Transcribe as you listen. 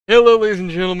Hello ladies and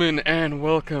gentlemen, and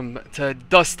welcome to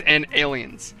Dust and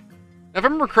Aliens. Now if I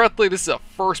remember correctly, this is a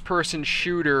first-person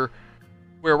shooter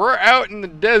where we're out in the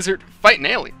desert fighting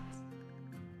aliens.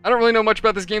 I don't really know much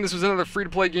about this game. This was another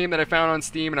free-to-play game that I found on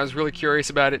Steam, and I was really curious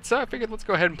about it, so I figured let's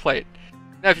go ahead and play it.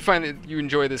 Now if you find that you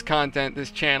enjoy this content,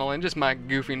 this channel, and just my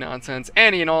goofy nonsense,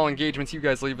 any and all engagements you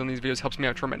guys leave on these videos helps me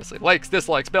out tremendously. Likes,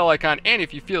 dislikes, bell icon, and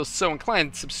if you feel so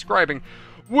inclined, subscribing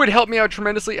would help me out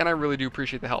tremendously, and I really do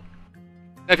appreciate the help.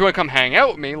 Now, if you want to come hang out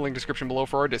with me, link description below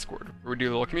for our Discord. We do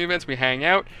little community events, we hang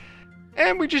out,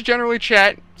 and we just generally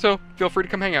chat, so feel free to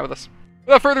come hang out with us.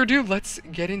 Without further ado, let's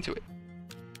get into it.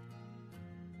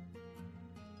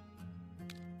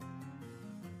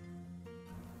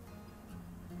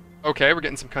 Okay, we're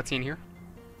getting some cutscene here.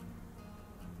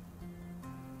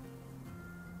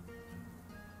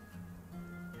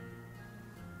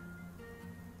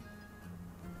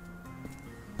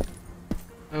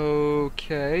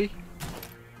 Okay.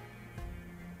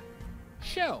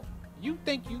 So, you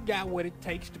think you got what it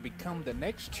takes to become the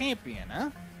next champion, huh?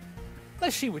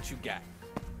 Let's see what you got.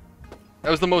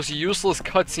 That was the most useless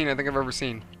cutscene I think I've ever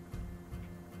seen.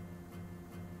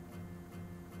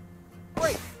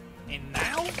 Great. And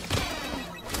now?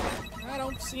 I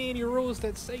don't see any rules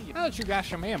that say you. Now that you got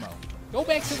some ammo, go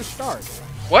back to the start.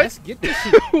 What? Let's get this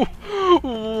shit.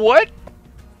 What?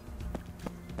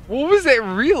 What was that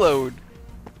reload?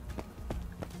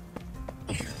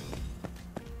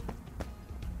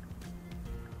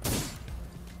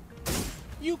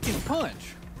 You can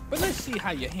punch, but let's see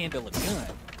how you handle a gun.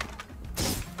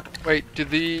 Wait, did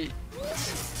the...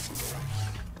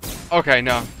 Okay,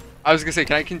 no. I was gonna say,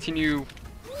 can I continue?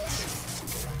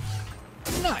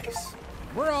 Nice.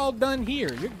 We're all done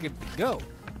here. You're good to go.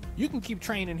 You can keep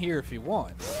training here if you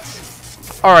want.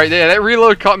 Alright, yeah, that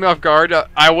reload caught me off guard.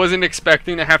 I wasn't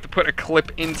expecting to have to put a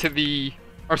clip into the...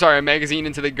 I'm sorry, a magazine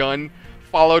into the gun,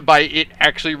 followed by it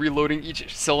actually reloading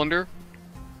each cylinder.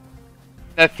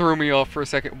 That threw me off for a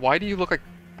second. Why do you look like...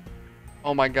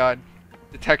 Oh my god.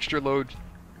 The texture load.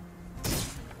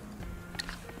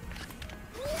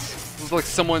 Looks like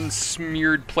someone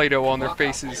smeared Play-Doh on their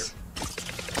faces.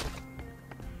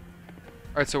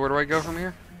 Alright, so where do I go from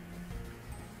here?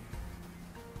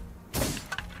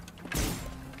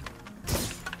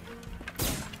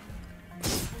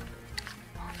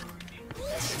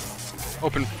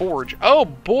 Open forge. Oh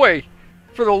boy!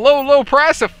 For the low, low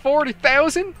price of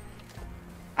 40,000?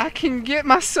 I can get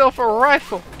myself a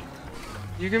rifle.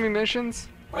 You give me missions?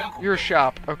 Your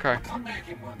shop. Okay. Come back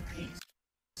in one piece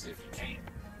if you can.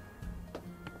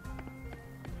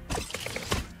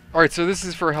 Alright, so this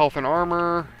is for health and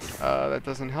armor. That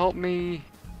doesn't help me.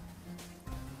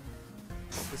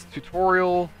 This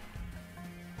tutorial.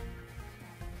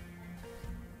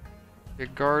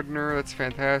 Get gardener, that's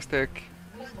fantastic.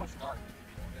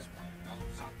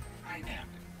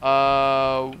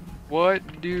 What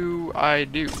do I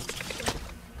do?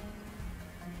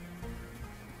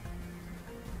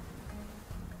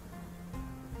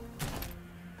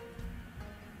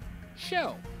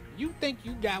 So, you think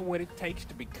you got what it takes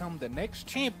to become the next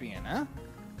champion, huh?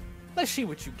 Let's see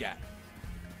what you got.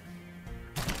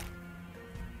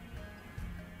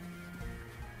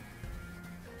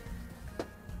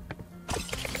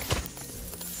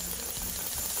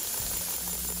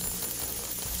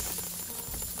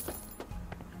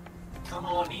 Come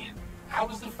on in. How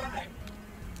was the fight?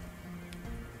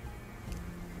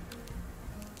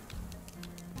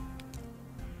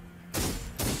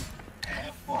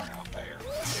 Have fun out there.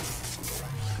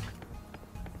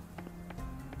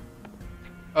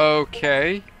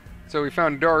 Okay. So we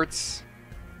found darts.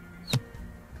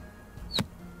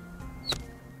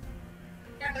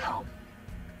 You know,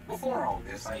 before all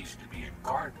this, I used to be a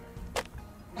gardener.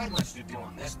 Not much to do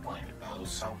on this planet, though,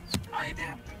 so I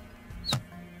adapted.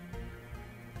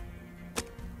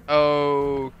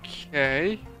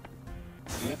 Okay.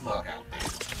 Good luck out there.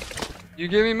 You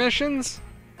give me missions?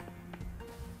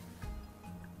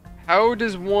 How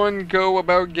does one go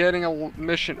about getting a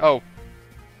mission? Oh.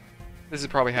 This is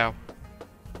probably how.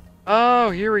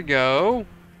 Oh, here we go.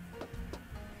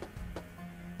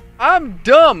 I'm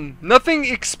dumb. Nothing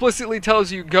explicitly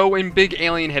tells you go in big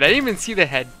alien head. I didn't even see the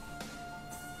head.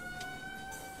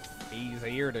 He's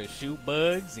here to shoot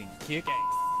bugs and kick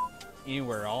ass. And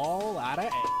we're all out of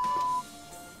ass.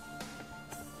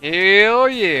 Hell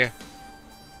yeah.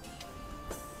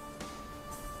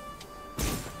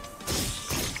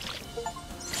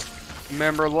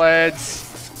 Remember,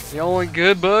 lads, the only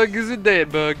good bug is a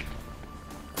dead bug.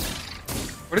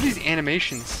 What are these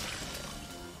animations?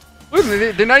 Look,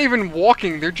 they're not even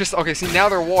walking. They're just... Okay, see, now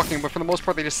they're walking, but for the most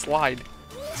part, they just slide.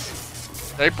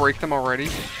 Did I break them already?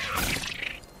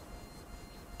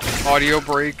 Audio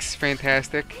breaks,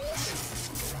 fantastic.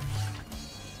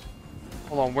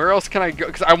 Hold on, where else can I go?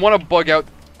 Because I want to bug out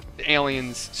the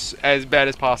aliens as bad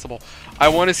as possible. I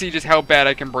want to see just how bad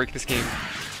I can break this game.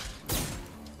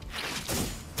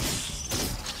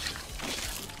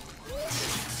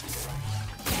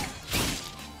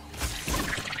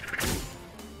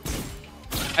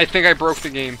 I think I broke the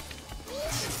game.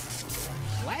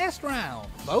 Last round,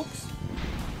 folks.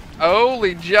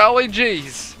 Holy jolly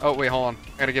jeez. Oh, wait, hold on.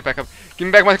 I gotta get back up. Give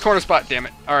me back my corner spot, damn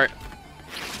it. Alright.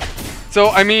 So,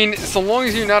 I mean, so long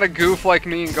as you're not a goof like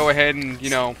me and go ahead and, you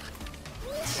know,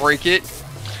 break it,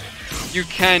 you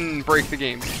can break the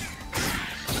game.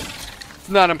 It's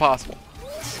not impossible.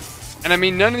 And I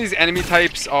mean, none of these enemy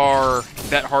types are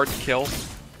that hard to kill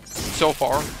so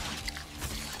far.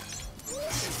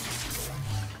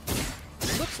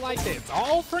 Looks like that's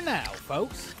all for now,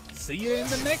 folks. See you in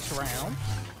the next round.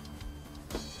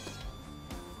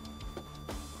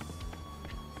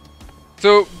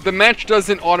 So, the match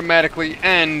doesn't automatically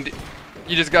end.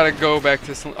 You just gotta go back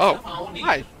to... Oh,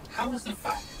 hi. How was the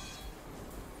fight?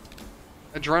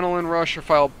 Adrenaline rush or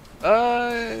fire...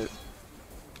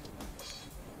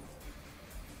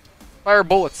 Fire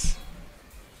bullets.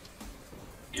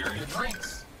 Here are your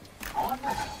drinks. On the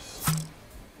house.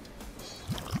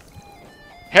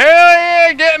 Hell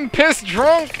yeah, getting pissed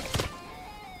drunk!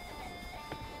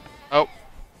 Oh.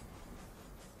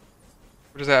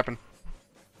 What just happened?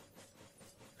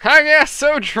 I got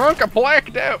so drunk I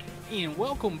blacked out. And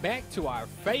welcome back to our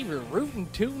favorite rootin'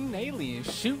 tootin' alien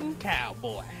shooting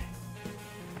cowboy.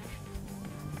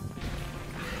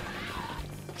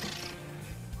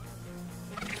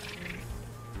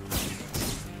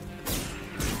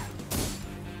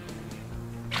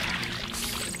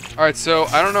 Alright, so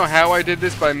I don't know how I did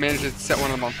this, but I managed to set one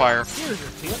of them on fire. Here's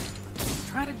your tip.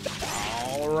 Try to...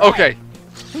 Alright. Okay.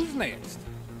 Who's next?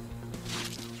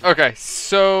 Okay,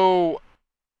 so...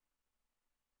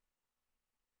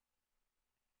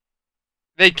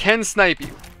 They can snipe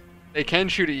you. They can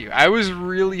shoot at you. I was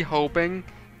really hoping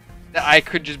that I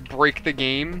could just break the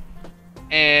game.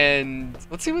 And...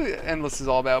 Let's see what Endless is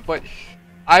all about, but...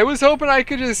 I was hoping I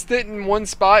could just sit in one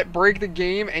spot, break the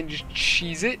game, and just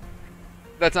cheese it.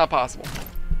 That's not possible.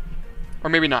 Or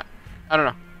maybe not. I don't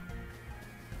know.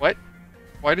 What?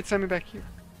 Why did it send me back here?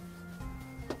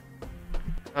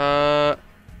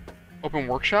 Open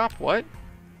workshop? What?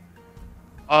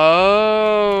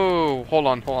 Oh, hold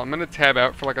on. I'm gonna tab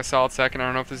out for like a solid second. I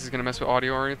don't know if this is gonna mess with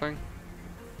audio or anything.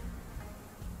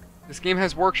 This game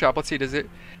has workshop. Let's see, does it?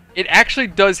 It actually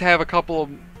does have a couple of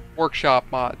workshop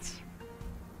mods.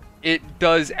 It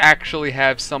does actually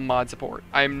have some mod support.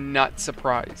 I'm not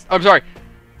surprised. I'm sorry.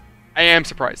 I am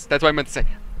surprised. That's what I meant to say.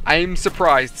 I'm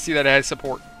surprised to see that it has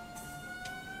support.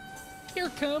 Here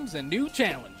comes a new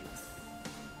challenger.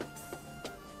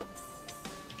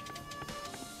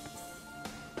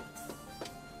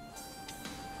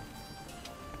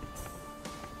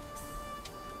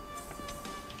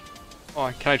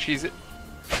 Oh, can I cheese it?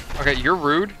 Okay, you're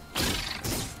rude.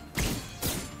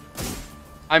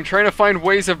 I'm trying to find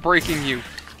ways of breaking you.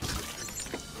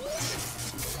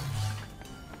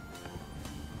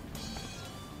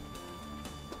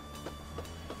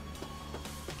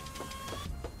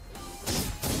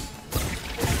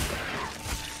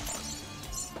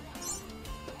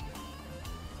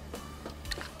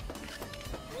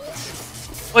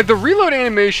 Like, the reload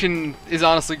animation is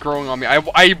honestly growing on me.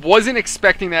 I wasn't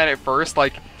expecting that at first.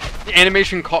 Like, the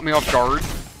animation caught me off guard.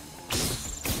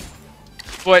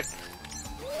 But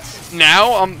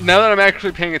now that I'm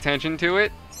actually paying attention to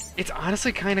it, it's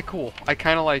honestly kind of cool. I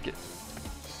kind of like it.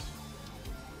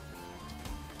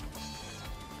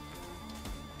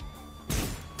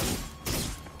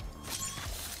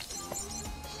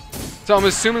 So I'm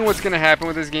assuming what's going to happen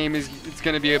with this game is it's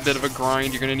going to be a bit of a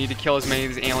grind. You're going to need to kill as many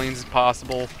of these aliens as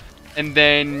possible. And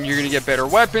then you're going to get better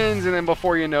weapons. And then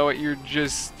before you know it, you're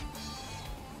just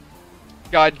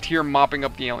God tier mopping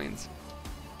up the aliens.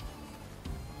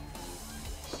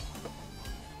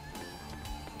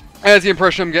 That's the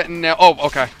impression I'm getting now. Oh,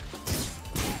 okay.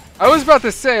 I was about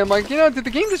to say, I'm like, you know, did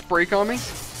the game just break on me?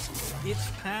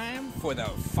 It's time for the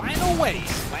final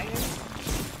wave, man.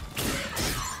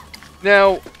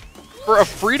 Now, for a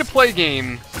free-to-play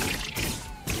game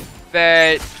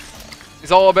that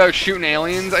is all about shooting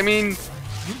aliens, I mean,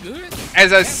 You good?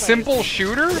 as a simple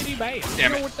shooter, Pretty bad. damn You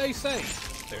know it. what they say.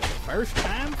 There's a first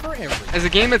time for everything. As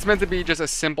a game that's meant to be just a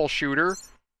simple shooter,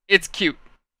 it's cute.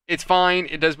 It's fine.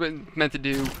 It does what it's meant to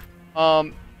do.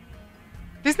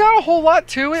 There's not a whole lot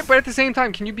to it, but at the same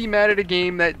time, can you be mad at a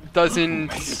game that doesn't,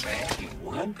 Back in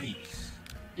one piece.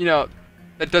 you know,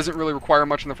 that doesn't really require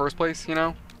much in the first place, you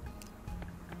know?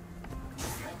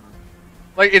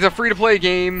 Like, it's a free-to-play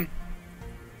game.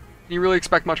 Can you really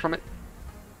expect much from it?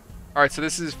 Alright, so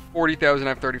this is 40,000, I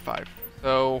have 35.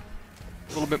 So,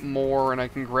 a little bit more, and I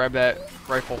can grab that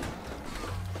rifle.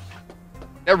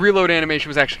 That reload animation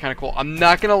was actually kind of cool. I'm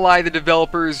not gonna lie, the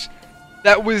developers...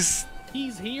 That was...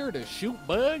 He's here to shoot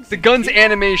bugs. The gun's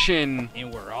animation...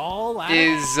 And we're all out.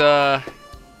 Is,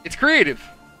 it's creative.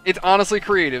 It's honestly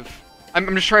creative.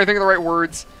 I'm just trying to think of the right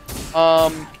words.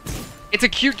 It's a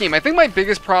cute game. I think my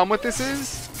biggest problem with this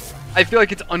is... I feel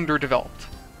like it's underdeveloped.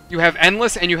 You have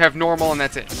endless and you have normal and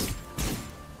that's it.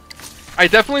 I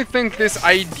definitely think this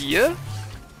idea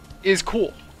is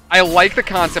cool. I like the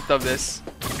concept of this.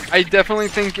 I definitely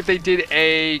think if they did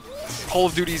a Call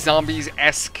of Duty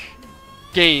Zombies-esque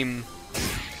game,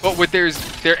 but with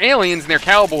their aliens and their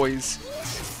cowboys,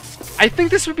 I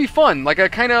think this would be fun. Like a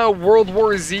kind of World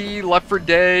War Z, Left 4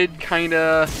 Dead kind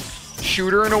of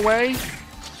shooter in a way.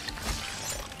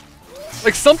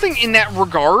 Like something in that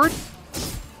regard.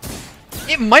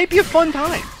 It might be a fun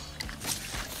time.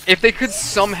 If they could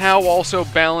somehow also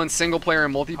balance single player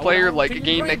and multiplayer, like a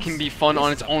game that can be fun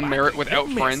on its own merit without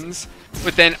friends,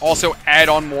 but then also add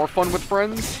on more fun with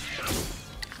friends,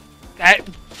 that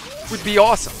would be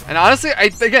awesome. And honestly,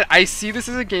 again, I see this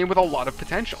as a game with a lot of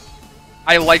potential.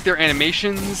 I like their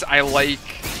animations, I like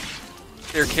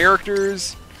their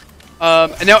characters.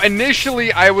 And now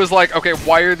initially I was like, okay,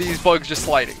 why are these bugs just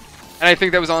sliding? And I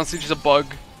think that was honestly just a bug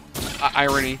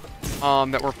irony.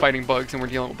 That we're fighting bugs and we're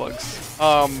dealing with bugs.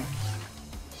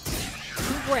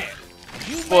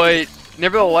 But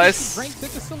nevertheless,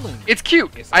 it's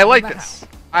cute. I like this.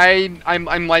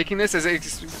 I'm liking this as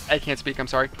I can't speak. I'm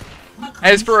sorry.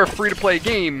 As for a free-to-play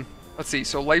game, let's see.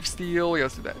 So lifesteal, yeah,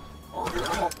 let's do that.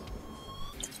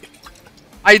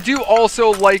 I do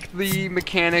also like the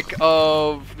mechanic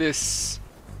of this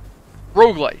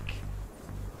roguelike.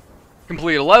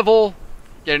 Complete a level,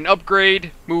 get an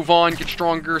upgrade, move on, get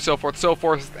stronger, so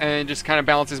forth, and just kind of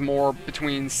balances more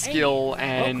between skill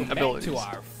and abilities. To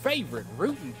our favorite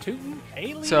rootin' tootin'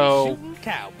 alien so shooting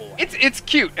cowboy. It's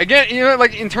cute. Again, you know,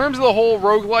 like in terms of the whole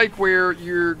roguelike where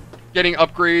you're getting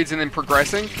upgrades and then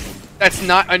progressing, that's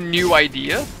not a new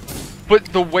idea. But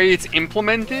the way it's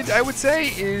implemented, I would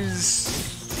say,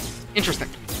 is interesting.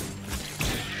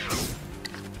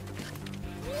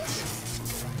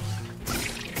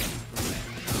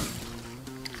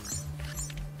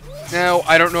 Now,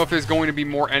 I don't know if there's going to be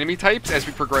more enemy types as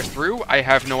we progress through. I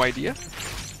have no idea.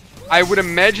 I would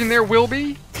imagine there will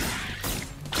be,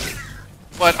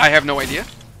 but I have no idea.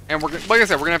 And we're like I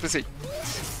said, we're gonna have to see.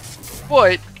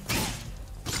 But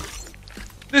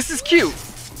this is cute.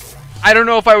 I don't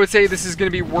know if I would say this is gonna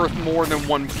be worth more than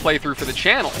one playthrough for the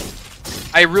channel.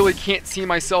 I really can't see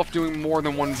myself doing more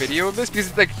than one video of this because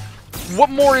it's like, what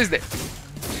more is there?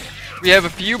 We have a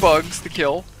few bugs to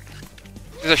kill.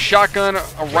 There's a shotgun,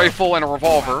 a rifle, and a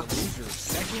revolver.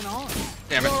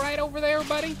 Damn it. You alright over there,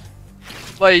 buddy?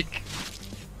 Like,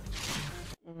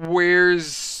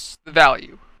 where's the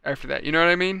value after that? You know what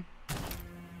I mean?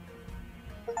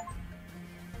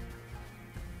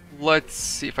 Let's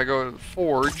see if I go to the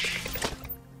forge.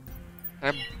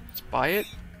 Can I just buy it?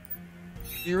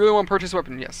 Do you really want to purchase a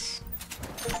weapon? Yes.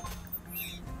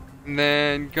 And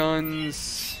then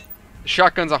guns. The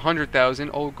shotgun's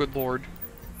 100,000. Oh, good lord.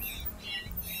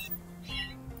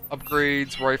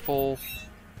 Upgrades, rifle.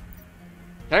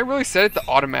 Can I really set it to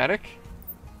automatic?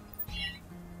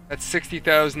 That's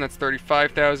 60,000, that's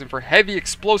 35,000 for heavy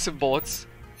explosive bullets.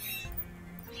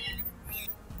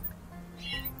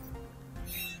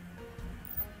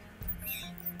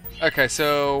 Okay,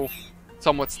 so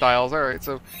somewhat styles. Alright,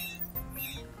 so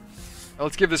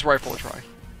let's give this rifle a try.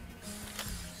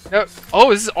 Yep. Oh,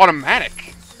 this is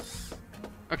automatic.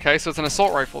 Okay, so it's an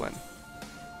assault rifle then.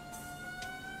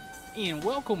 And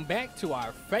welcome back to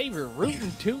our favorite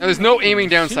rootin' tootin' Now, there's no aiming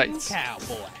down shootin' sights.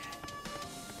 Cowboy.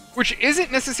 Which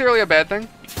isn't necessarily a bad thing.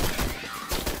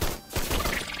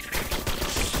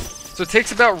 So it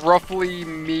takes about roughly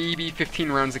maybe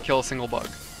 15 rounds to kill a single bug.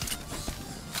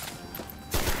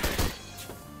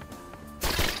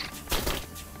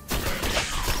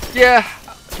 Yeah,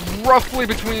 roughly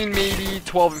between maybe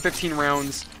 12 and 15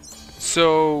 rounds.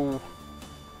 So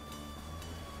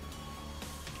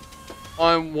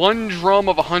on one drum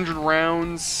of 100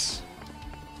 rounds,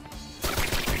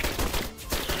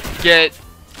 get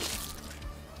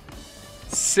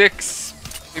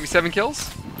 6, maybe 7 kills?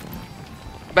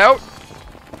 About?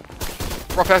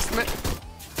 Rough estimate.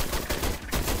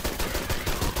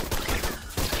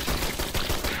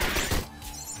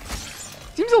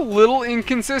 Seems a little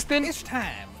inconsistent. It's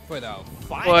time for the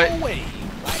final wave.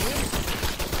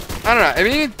 I don't know. I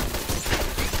mean,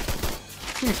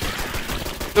 seems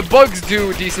The bugs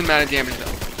do a decent amount of damage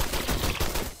though.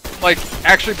 Like,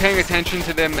 actually paying attention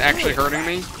to them actually hurting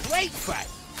me. Great fight.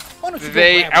 Why don't you go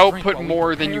They grab a drink output while we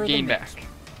more than you prepare the gain meat? back.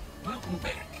 Welcome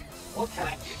back. What can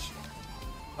I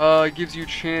get you? Gives you a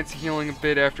chance of healing a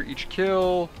bit after each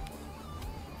kill.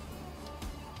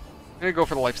 I'm gonna go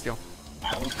for the lifesteal.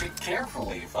 I would pick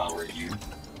carefully if I were you.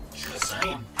 Just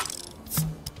saying.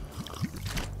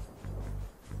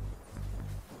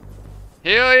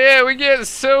 Hell yeah, we get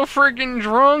so freaking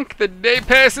drunk the day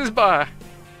passes by.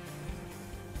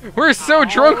 We're so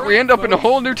drunk we end up in a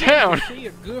whole new town. See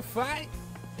a good fight?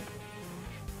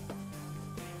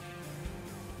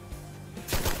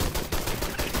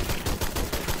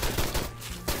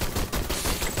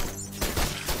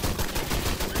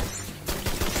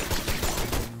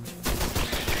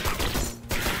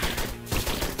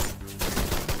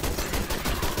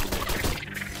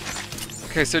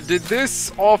 Okay, so did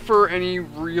this offer any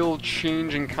real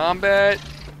change in combat?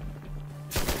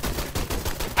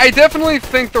 I definitely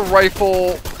think the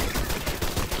rifle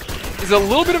is a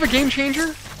little bit of a game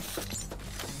changer.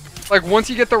 Like, once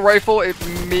you get the rifle, it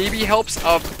maybe helps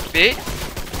a bit.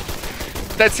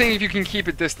 That's saying if you can keep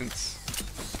a distance.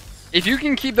 If you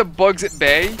can keep the bugs at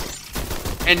bay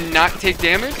and not take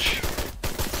damage,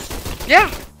 yeah,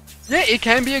 it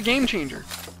can be a game changer.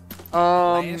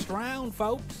 Last round,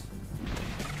 folks.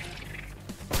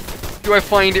 Do I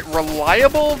find it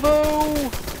reliable,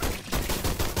 though?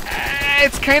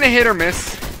 It's kind of hit or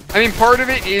miss. I mean, part of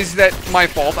it is that my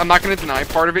fault. I'm not going to deny.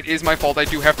 Part of it is my fault. I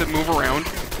do have to move around.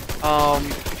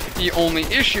 The only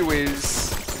issue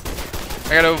is I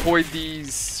got to avoid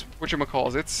these,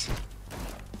 whatchamacallits,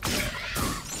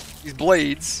 these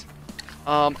blades.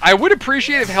 I would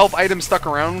appreciate if health items stuck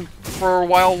around for a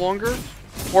while longer,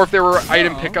 or if there were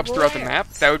item pickups throughout the map.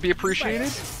 That would be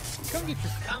appreciated.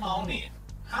 Come on in.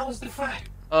 How was the fight?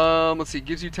 Let's see.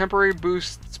 Gives you temporary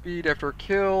boost speed after a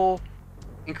kill.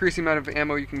 Increasing amount of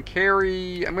ammo you can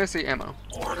carry. I'm gonna say ammo.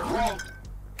 Order up.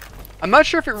 I'm not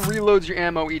sure if it reloads your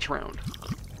ammo each round.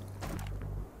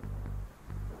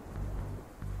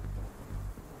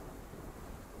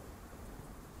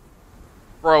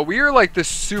 Bro, we are like the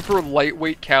super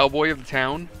lightweight cowboy of the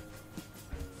town.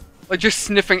 Like, just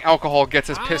sniffing alcohol gets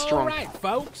us pissed drunk. Alright,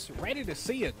 folks. Ready to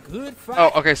see a good fight?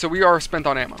 Oh, okay, so we are spent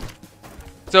on ammo.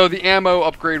 So the ammo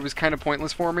upgrade was kind of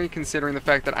pointless for me, considering the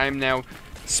fact that I'm now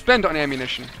spent on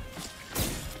ammunition.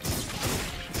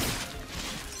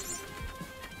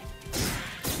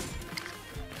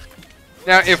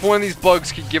 Now, if one of these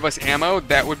bugs could give us ammo,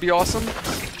 that would be awesome.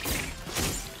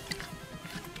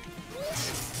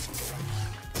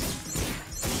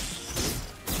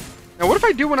 Now, what if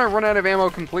I do when I run out of ammo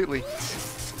completely?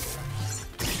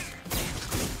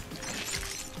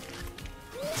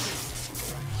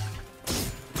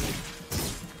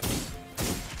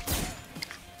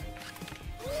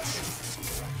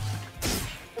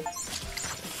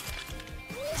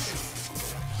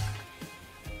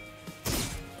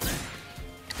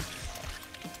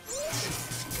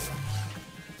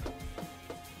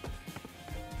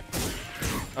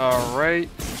 Alright.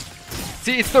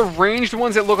 See, it's the ranged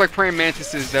ones that look like praying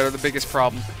mantises that are the biggest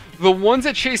problem. The ones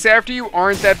that chase after you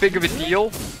aren't that big of a deal.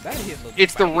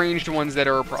 It's the ranged ones that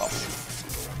are a problem.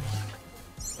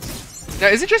 Now,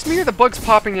 is it just me or the bugs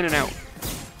popping in and out?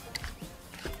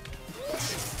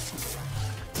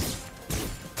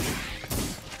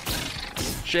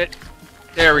 Shit.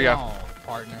 There we go. Oh,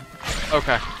 partner.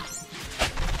 Okay.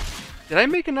 Did I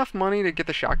make enough money to get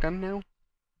the shotgun now?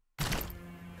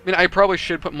 I mean, I probably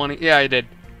should put money... Yeah, I did.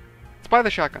 Let's buy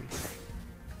the shotgun.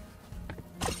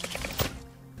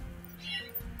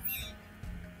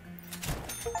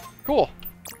 Cool.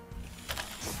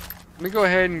 Let me go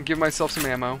ahead and give myself some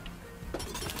ammo.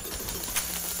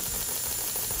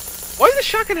 Why does the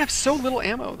shotgun have so little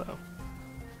ammo, though?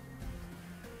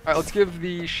 Alright, let's give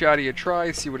the shotty a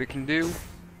try, see what it can do.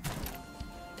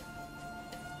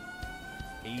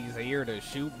 He's here to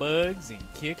shoot bugs and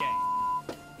kick ass.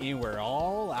 And we're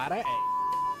all out of aim.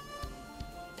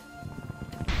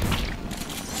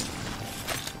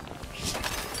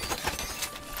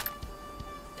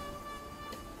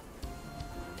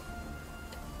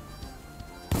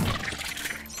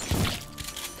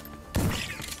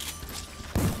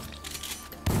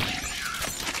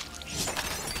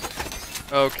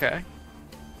 Okay.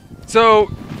 So,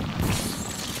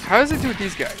 how does it do with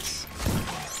these guys?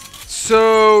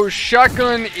 So,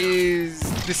 shotgun is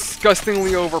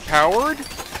disgustingly overpowered.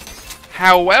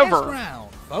 However,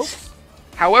 Round, folks.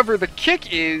 the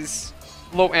kick is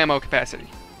low ammo capacity.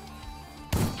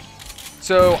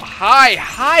 So,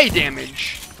 high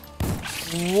damage,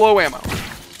 low ammo.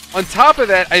 On top of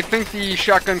that, I think the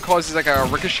shotgun causes like a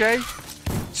ricochet.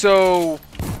 So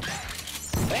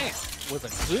That was a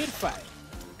good fight.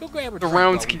 Go grab a the drink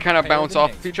rounds while can we kind of prepare bounce the off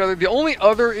next of each other. The only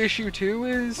other issue too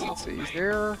is, let's see, is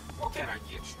there? What can I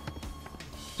get you?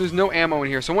 There's no ammo in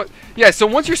here. So what? Yeah. So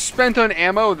once you're spent on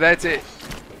ammo, that's it.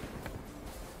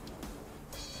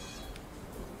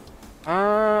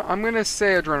 I'm gonna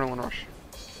say adrenaline rush.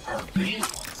 Her big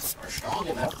ones are strong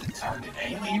enough to turn an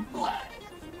alien black.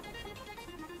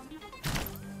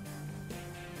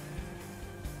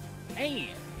 And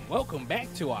welcome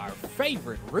back to our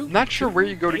favorite route. Not sure where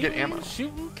you go to get alien ammo.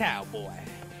 Shooting cowboy.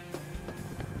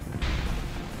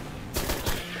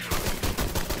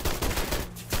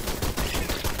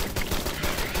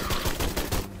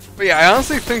 But yeah, I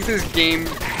honestly think this game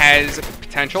has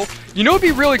potential. You know, it'd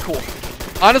be really cool.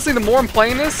 Honestly, the more I'm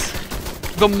playing this,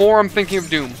 the more I'm thinking of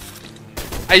Doom.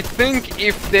 I think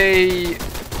if they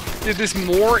did this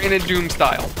more in a Doom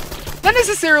style, not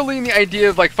necessarily in the idea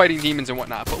of like fighting demons and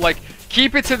whatnot, but like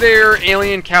keep it to their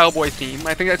alien cowboy theme.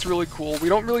 I think that's really cool. We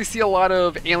don't really see a lot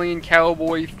of alien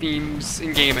cowboy themes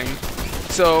in gaming,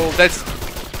 so that's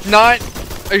not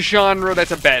a genre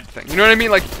that's a bad thing. You know what I mean?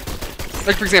 Like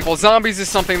for example, zombies is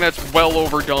something that's well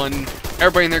overdone.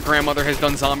 Everybody and their grandmother has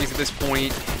done zombies at this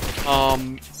point.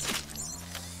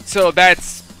 So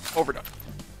that's overdone.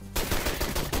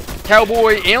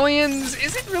 Cowboy aliens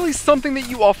isn't really something that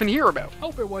you often hear about.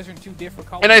 Hope it wasn't too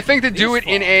difficult. And I think to do it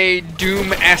in a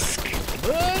Doom-esque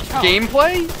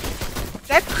gameplay,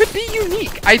 that could be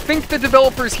unique. I think the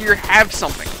developers here have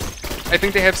something. I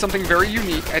think they have something very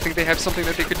unique. I think they have something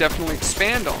that they could definitely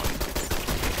expand on.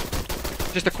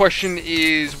 Just the question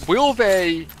is, will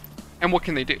they, and what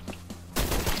can they do?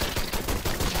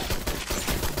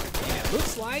 Yeah,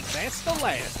 looks like that's the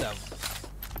last of them.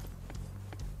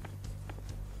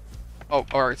 Oh,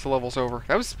 alright, so level's over.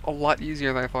 That was a lot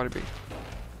easier than I thought it'd be.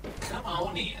 Come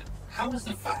on in. How was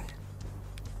the fight?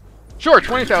 Sure,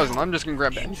 20,000. I'm just gonna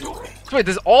grab that. Enjoy. So wait,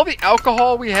 does all the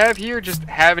alcohol we have here just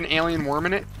have an alien worm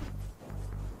in it?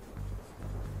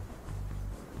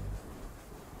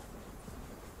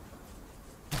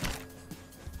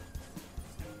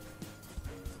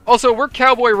 Also, we're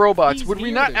cowboy robots. He's Would we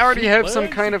here not to already shoot have some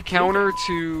bugs kind of and kill counter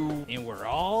to And we're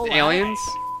all the aliens?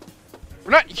 alive.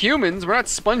 We're not humans. We're not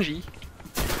spongy.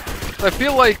 I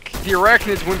feel like the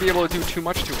arachnids wouldn't be able to do too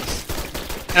much to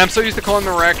us. And I'm so used to calling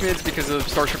them arachnids because of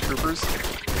Starship Troopers.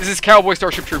 This is cowboy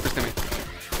Starship Troopers to me.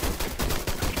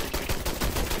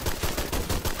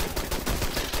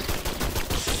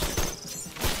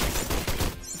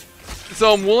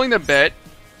 So I'm willing to bet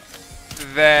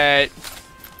that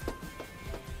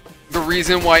the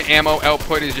reason why ammo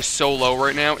output is just so low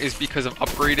right now is because of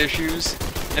upgrade issues,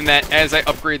 and that as I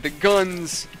upgrade the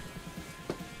guns,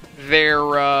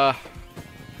 their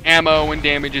ammo and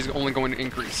damage is only going to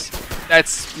increase.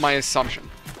 That's my assumption.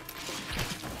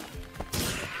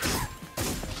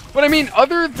 But I mean,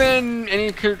 other than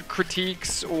any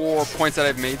critiques or points that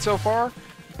I've made so far,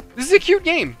 this is a cute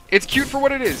game. It's cute for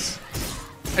what it is.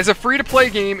 As a free-to-play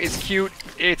game, it's cute.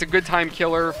 It's a good time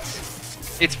killer.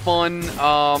 It's fun.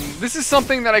 This is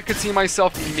something that I could see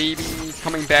myself maybe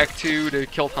coming back to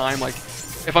kill time. Like,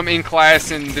 if I'm in class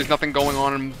and there's nothing going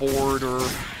on and I'm bored, or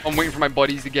I'm waiting for my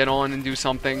buddies to get on and do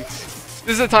something. This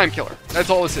is a time killer. That's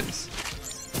all this is.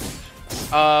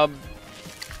 Part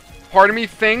of me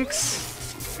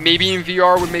thinks maybe in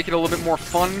VR would make it a little bit more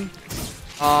fun.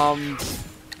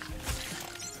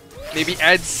 Maybe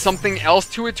add something else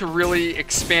to it to really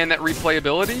expand that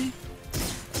replayability.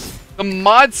 The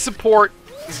mod support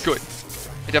is good.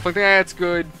 I definitely think that's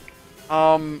good.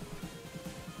 I don't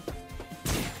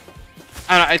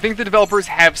know, I think the developers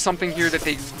have something here that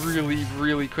they really,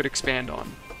 really could expand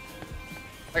on.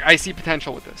 Like, I see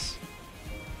potential with this.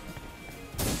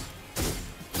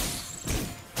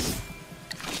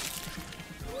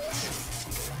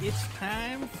 It's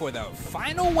time for the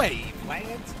final wave,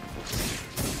 lads.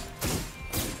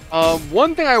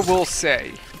 One thing I will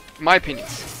say, in my opinion,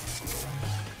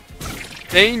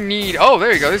 they need... Oh,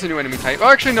 there you go. There's a new enemy type. Oh,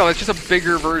 actually, no. That's just a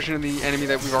bigger version of the enemy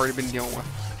that we've already been dealing with.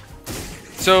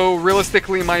 So,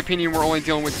 realistically, in my opinion, we're only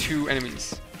dealing with 2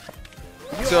 enemies.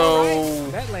 So,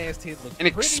 right. That last hit looked an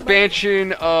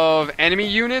expansion of enemy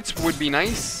units would be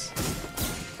nice.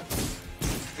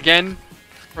 Again,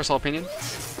 personal opinion.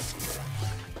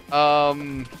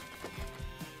 But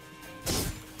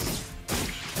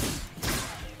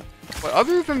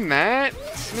other than that,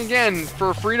 and again,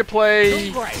 for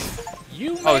free-to-play...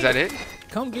 You Oh, is that it?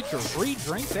 Come get your free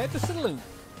drinks at the saloon.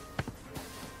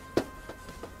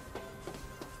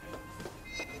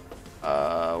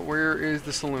 Where is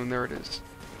the saloon? There it is.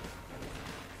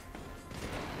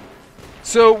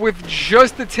 So, with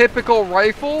just the typical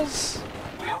rifles...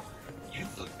 Well, you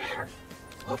look better.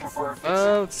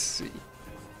 Let's see.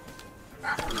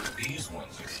 These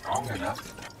ones are strong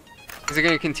enough. Is it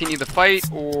going to continue the fight,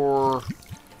 or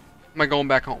am I going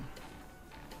back home?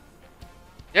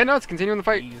 Yeah, no, it's continuing the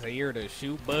fight. He's here to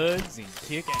shoot bugs and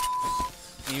kick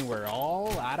ass. And we're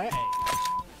all out of ass.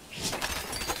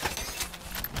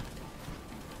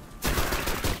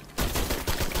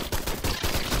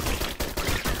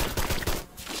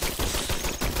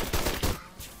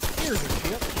 Here's a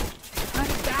tip. Try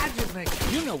to dodge it next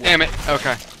time. You know what? Damn it.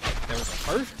 Okay. There was a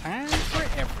first time for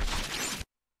everything.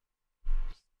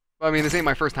 Well, I mean, this ain't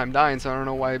my first time dying, so I don't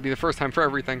know why it'd be the first time for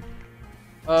everything.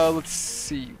 Let's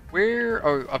see. Where?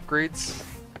 Oh, upgrades.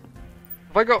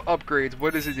 If I go upgrades,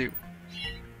 what does it do?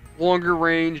 Longer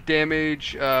range,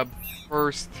 damage,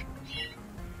 burst.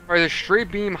 Alright, a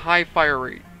straight beam, high fire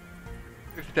rate.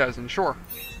 50,000, sure.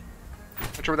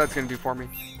 Not sure what that's gonna do for me.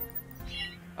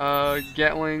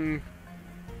 Gatling.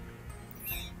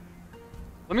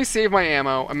 Let me save my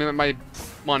ammo. I mean, my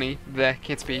money. Bleh,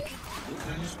 can't speak.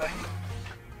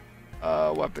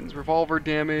 Weapons. Revolver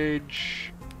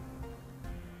damage.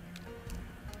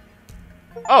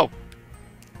 Oh!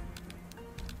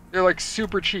 They're like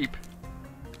super cheap.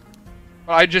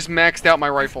 But I just maxed out my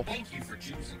rifle. Thank you for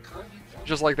choosing courage.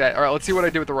 Just like that. Alright, let's see what I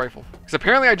did with the rifle. Because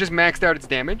apparently I just maxed out its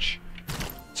damage.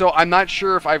 So I'm not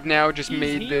sure if I've now just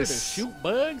made this to shoot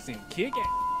bugs and kick ass.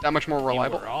 that much more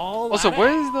reliable. And we're all Also, out what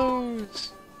of is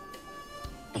those?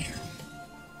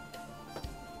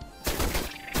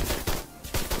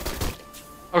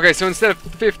 Okay, so instead of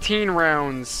 15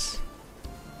 rounds,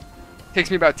 it takes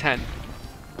me about 10.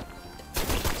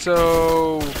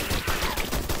 So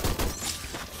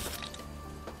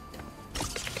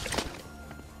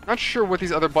not sure what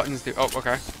these other buttons do. Oh,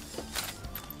 okay.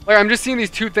 Like, I'm just seeing these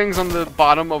two things on the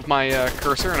bottom of my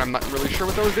cursor, and I'm not really sure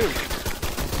what those do.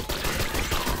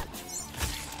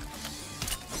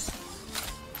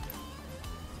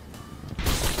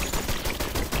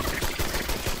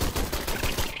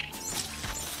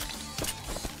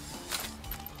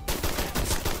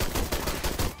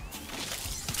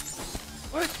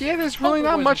 Yeah, there's really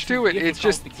not much to it. It's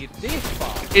just,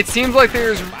 it seems like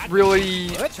there's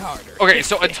really, okay,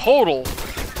 so a total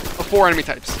of 4 enemy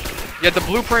types. You have the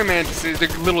blue praying mantises, the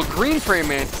little green praying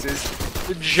mantises,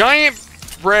 the giant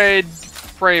red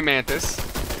praying mantis,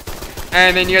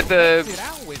 and then you have the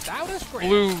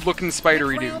blue looking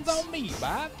spidery dudes.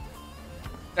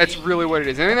 That's really what it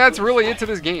is. I mean, that's really it to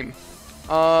this game.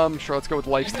 Sure, let's go with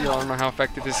lifesteal. I don't know how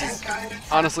effective this is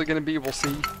honestly going to be. We'll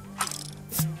see.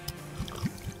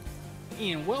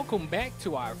 And welcome back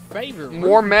to our favorite.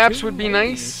 More maps would be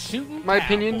nice, in my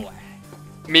opinion.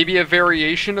 Maybe a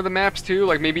variation of the maps too,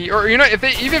 like maybe, or you know, if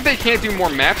they even if they can't do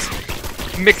more maps,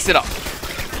 mix it up,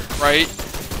 right?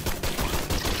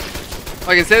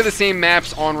 Like instead of the same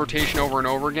maps on rotation over and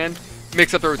over again,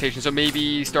 mix up the rotation. So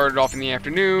maybe start it off in the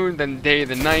afternoon, then day,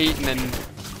 then night, and then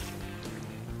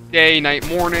day, night,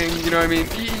 morning. You know what I mean?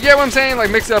 You get what I'm saying?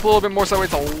 Like mix it up a little bit more so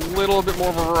it's a little bit more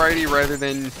of a variety rather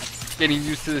than getting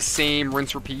used to the same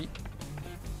rinse repeat.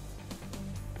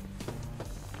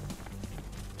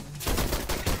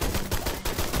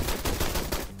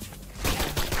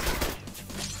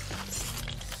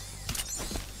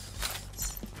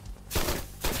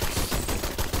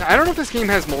 I don't know if this game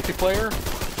has multiplayer.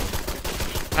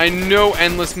 I know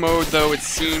endless mode, though, it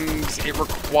seems it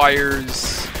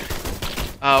requires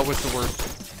what's the word?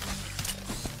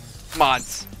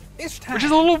 Mods. Which is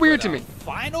a little weird to me.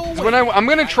 When I'm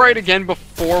gonna try it again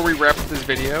before we wrap up this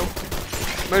video.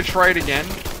 I'm gonna try it again,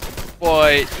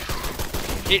 but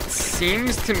it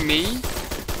seems to me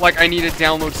like I need to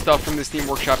download stuff from the Steam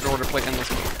Workshop in order to play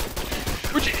endless mode.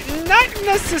 Which, not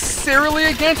necessarily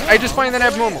against, I just find that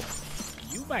abnormal.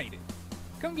 You made it.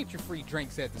 Come get your free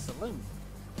drinks at the saloon.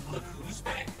 Look who's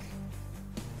back.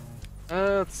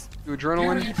 Let's do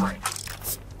adrenaline.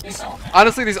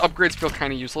 Honestly, these upgrades feel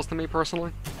kind of useless to me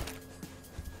personally.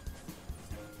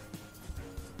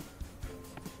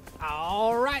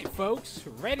 Alright, folks.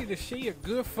 Ready to see a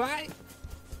good fight?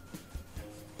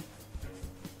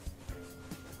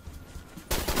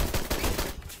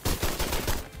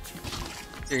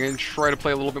 You're gonna try to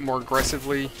play a little bit more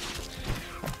aggressively.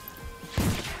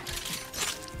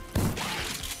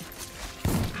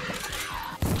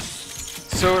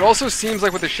 So it also seems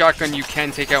like with the shotgun you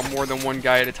can take out more than one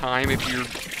guy at a time if you're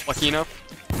lucky enough.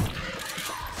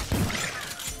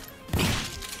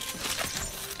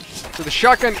 So the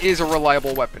shotgun is a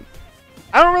reliable weapon.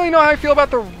 I don't really know how I feel about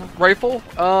the rifle.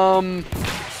 It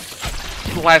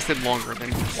lasted longer than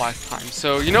last time.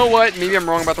 So you know what? Maybe I'm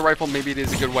wrong about the rifle. Maybe it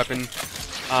is a good weapon.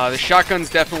 The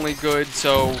shotgun's definitely good.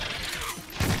 So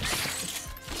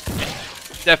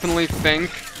definitely think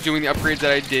doing the upgrades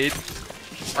that I did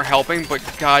are helping, but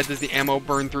God, does the ammo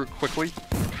burn through it quickly.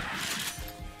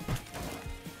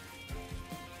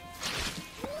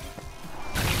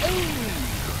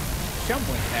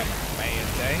 Someone's having a bad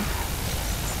day.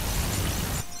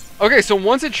 Okay, so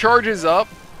once it charges up,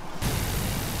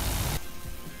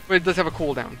 but it does have a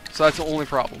cooldown, so that's the only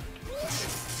problem.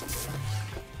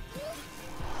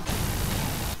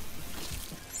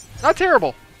 Not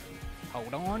terrible.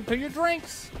 Hold on to your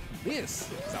drinks. This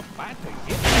is about to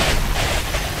get.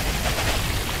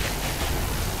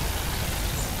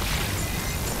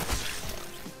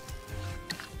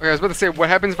 Okay, I was about to say, what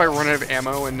happens if I run out of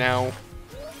ammo and now...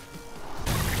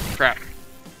 Crap.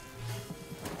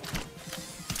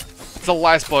 It's the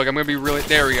last bug. I'm gonna be really...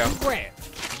 There we go.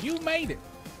 Congrats. You made it.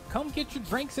 Come get your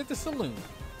drinks at the saloon.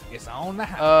 It's on the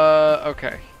house.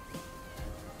 Okay.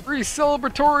 Free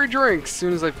celebratory drinks. As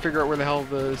soon as I figure out where the hell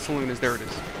the saloon is. There it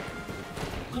is.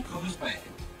 Look who's back.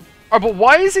 Oh, but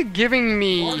why is it giving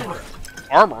me...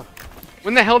 Armor?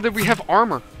 When the hell did we have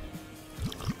armor?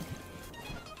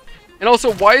 And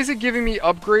also, why is it giving me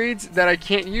upgrades that I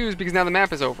can't use because now the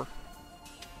map is over?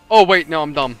 Oh, wait, no,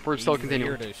 I'm dumb. We're still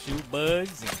continuing. Here to shoot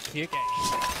bugs and kick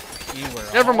ass. You were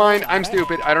Never mind, all I'm right.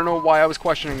 stupid. I don't know why I was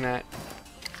questioning that.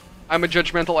 I'm a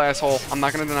judgmental asshole. I'm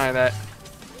not gonna deny that.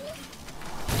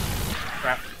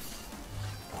 Crap.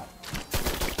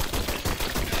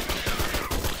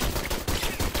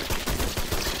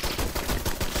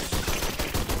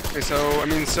 Okay, so, I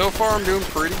mean, so far I'm doing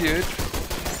pretty good.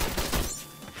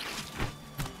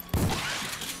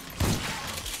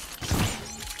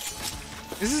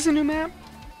 Is this a new map?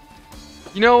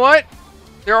 You know what?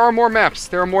 There are more maps.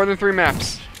 There are more than 3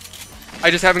 maps.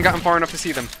 I just haven't gotten far enough to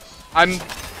see them. I'm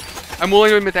willing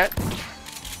to admit that.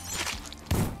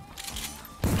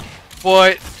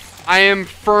 But I am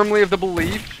firmly of the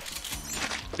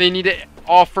belief they need to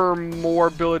offer more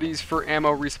abilities for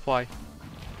ammo resupply.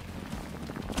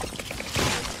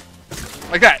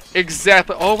 Like that.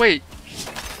 Exactly. Oh, wait.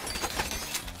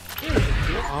 Here's a tip.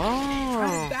 Try to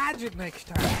Oh. dodge it next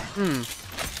time.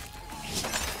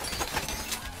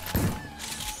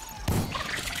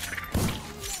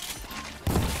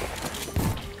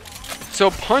 So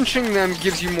punching them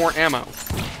gives you more ammo.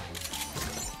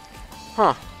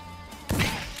 Huh.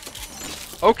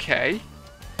 Okay.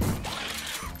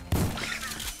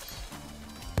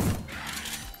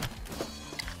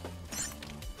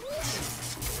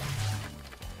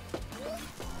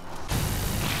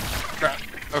 Crap.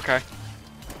 Okay.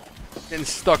 Getting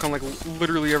stuck on like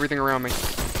literally everything around me.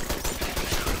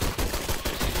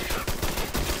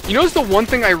 You know, it's the one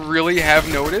thing I really have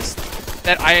noticed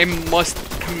that I must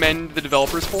commend the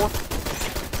developers for.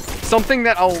 Something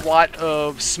that a lot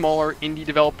of smaller indie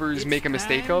developers make a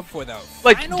mistake of.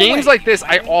 Like, games like this,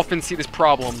 I often see this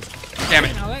problem. Damn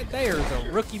it. Now that there is a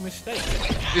rookie mistake.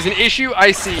 There's an issue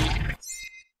I see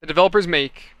the developers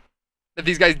make that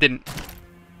these guys didn't.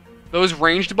 Those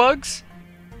ranged bugs.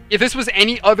 If this was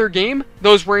any other game,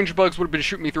 those ranged bugs would have been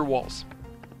shooting me through walls.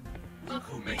 Look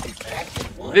who made it back in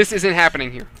one. This isn't happening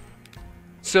here.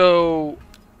 So,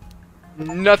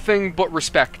 nothing but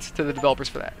respect to the developers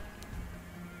for that.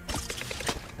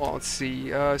 Well, let's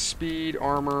see. Speed,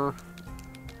 armor.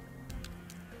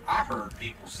 I heard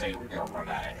people say we're gonna run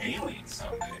out of aliens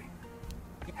someday.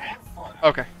 Have fun.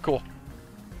 Okay, cool.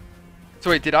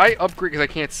 So wait, did I upgrade? Because I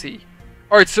can't see.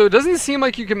 Alright, so it doesn't seem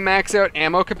like you can max out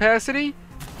ammo capacity.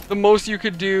 The most you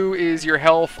could do is your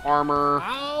health, armor,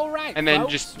 All right, and then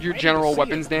folks, just your ready to general see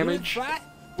weapons a good damage, fight?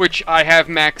 which I have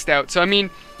maxed out. So, I mean,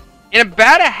 in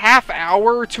about a half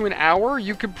hour to an hour,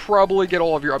 you could probably get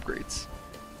all of your upgrades.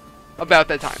 About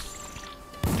that time.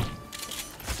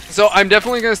 So, I'm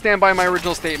definitely going to stand by my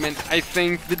original statement. I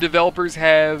think the developers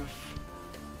have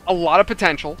a lot of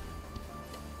potential.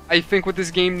 I think what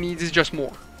this game needs is just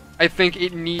more. I think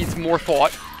it needs more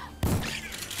thought.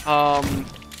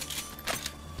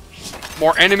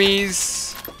 More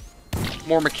enemies,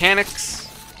 more mechanics.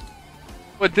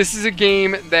 But this is a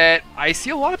game that I see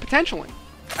a lot of potential in.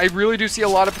 I really do see a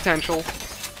lot of potential,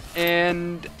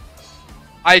 and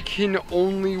I can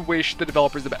only wish the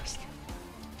developers the best.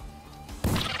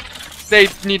 They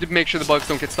need to make sure the bugs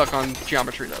don't get stuck on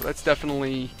geometry, though. That's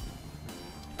definitely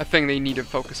a thing they need to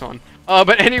focus on.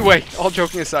 But anyway, all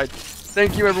joking aside,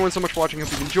 thank you everyone so much for watching.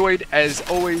 Hope you've enjoyed. As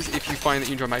always, if you find that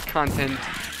you enjoy my content,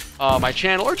 my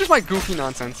channel, or just my goofy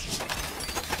nonsense,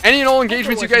 any and all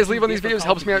engagements you guys leave on these videos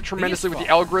helps me out tremendously with the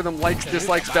algorithm. Likes,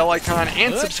 dislikes, bell icon,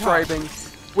 and subscribing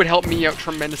would help me out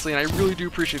tremendously, and I really do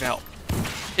appreciate the help.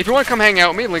 If you want to come hang out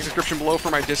with me, link in the description below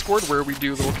for my Discord, where we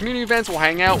do little community events. We'll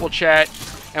hang out, we'll chat,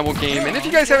 and we'll game. And if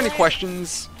you guys have any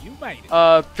questions, You made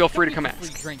it. feel free to come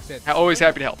ask. I'm always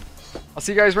happy to help. I'll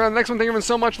see you guys around the next one. Thank you everyone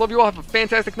so much. Love you all. Have a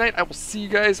fantastic night. I will see you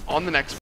guys on the next one.